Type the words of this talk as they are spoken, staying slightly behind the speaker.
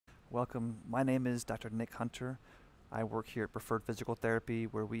Welcome. My name is Dr. Nick Hunter. I work here at Preferred Physical Therapy,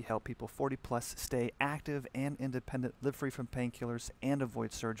 where we help people 40 plus stay active and independent, live free from painkillers, and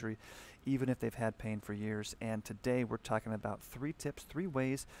avoid surgery, even if they've had pain for years. And today we're talking about 3 tips, 3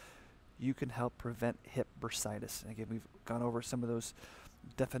 ways you can help prevent hip bursitis. Again, we've gone over some of those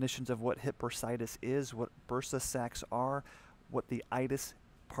definitions of what hip bursitis is, what bursa sacs are, what the itis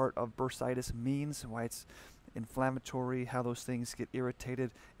part of bursitis means, why it's inflammatory, how those things get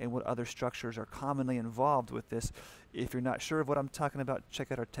irritated, and what other structures are commonly involved with this. If you're not sure of what I'm talking about, check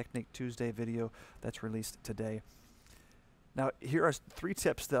out our Technique Tuesday video that's released today. Now, here are 3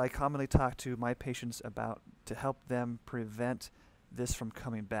 tips that I commonly talk to my patients about to help them prevent this from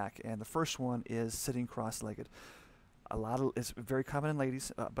coming back. And the first one is sitting cross-legged. It's very common in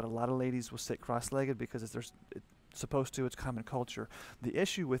ladies, but a lot of ladies will sit cross-legged because it's supposed to, it's common culture. The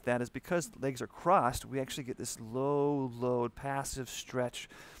issue with that is because legs are crossed, we actually get this low load passive stretch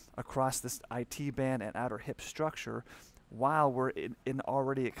across this IT band and outer hip structure while we're in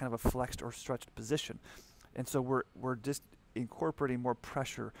already a kind of a flexed or stretched position. And so we're just incorporating more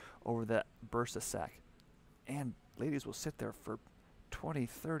pressure over that bursa sac. And ladies will sit there for 20,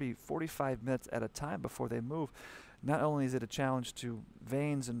 30, 45 minutes at a time before they move. Not only is it a challenge to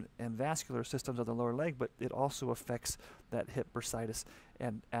veins and vascular systems of the lower leg, but it also affects that hip bursitis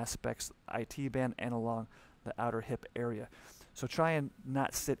and aspects IT band and along the outer hip area. So try and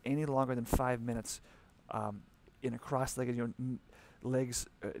not sit any longer than 5 minutes in a cross-legged, legs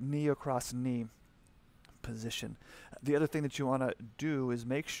knee across knee position. The other thing that you want to do is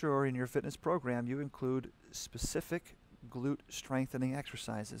make sure in your fitness program you include specific glute strengthening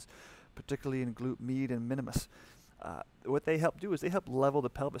exercises, particularly in glute med and minimus. What they help do is they help level the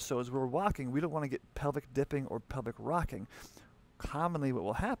pelvis. So as we're walking, we don't want to get pelvic dipping or pelvic rocking. Commonly what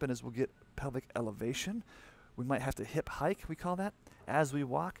will happen is we'll get pelvic elevation. We might have to hip hike, we call that, as we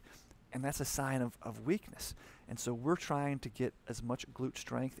walk, and that's a sign of weakness. And so we're trying to get as much glute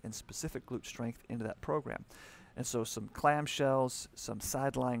strength and specific glute strength into that program. And so some clamshells, some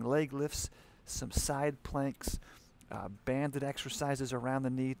side-lying leg lifts, some side planks, banded exercises around the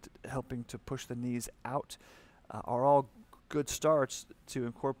knee, helping to push the knees out, are all good starts to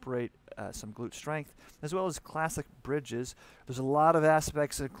incorporate some glute strength, as well as classic bridges. There's a lot of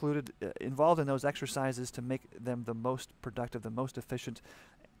aspects involved in those exercises to make them the most productive, the most efficient,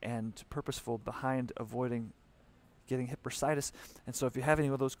 and purposeful behind avoiding getting hip bursitis. And so if you have any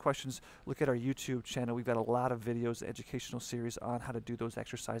of those questions, look at our YouTube channel. We've got a lot of videos, educational series on how to do those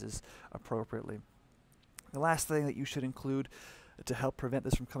exercises appropriately. The last thing that you should include to help prevent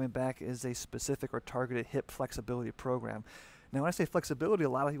this from coming back is a specific or targeted hip flexibility program. Now, when I say flexibility, a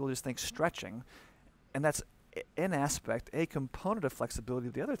lot of people just think stretching, and that's an aspect, a component of flexibility.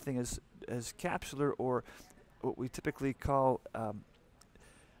 The other thing is capsular, or what we typically call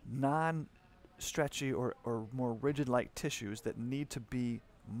non-stretchy or more rigid-like tissues that need to be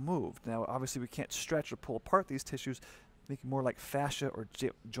moved. Now, obviously, we can't stretch or pull apart these tissues, make it more like fascia or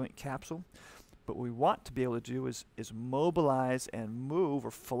joint capsule. But what we want to be able to do is mobilize and move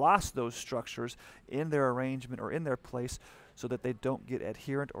or floss those structures in their arrangement or in their place so that they don't get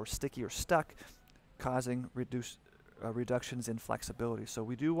adherent or sticky or stuck, causing reductions in flexibility. So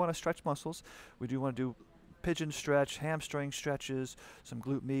we do want to stretch muscles. We do want to do pigeon stretch, hamstring stretches, some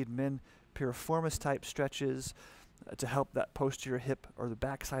glute med, min piriformis type stretches to help that posterior hip or the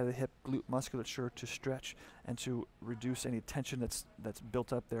back side of the hip glute musculature to stretch and to reduce any tension that's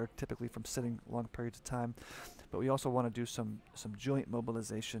built up there, typically from sitting long periods of time. But we also want to do some joint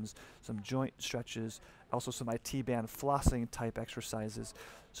mobilizations, some joint stretches, also some IT band flossing type exercises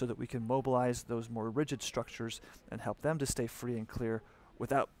so that we can mobilize those more rigid structures and help them to stay free and clear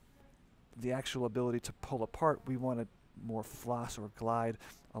without the actual ability to pull apart. We want to more floss or glide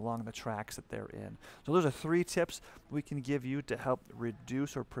along the tracks that they're in. So those are 3 tips we can give you to help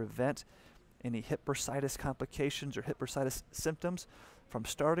reduce or prevent any hip bursitis complications or hip bursitis symptoms from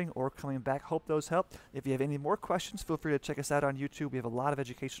starting or coming back. Hope those help. If you have any more questions, feel free to check us out on YouTube. We have a lot of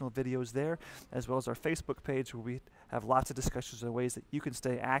educational videos there, as well as our Facebook page where we have lots of discussions on ways that you can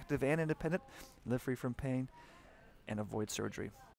stay active and independent, live free from pain, and avoid surgery.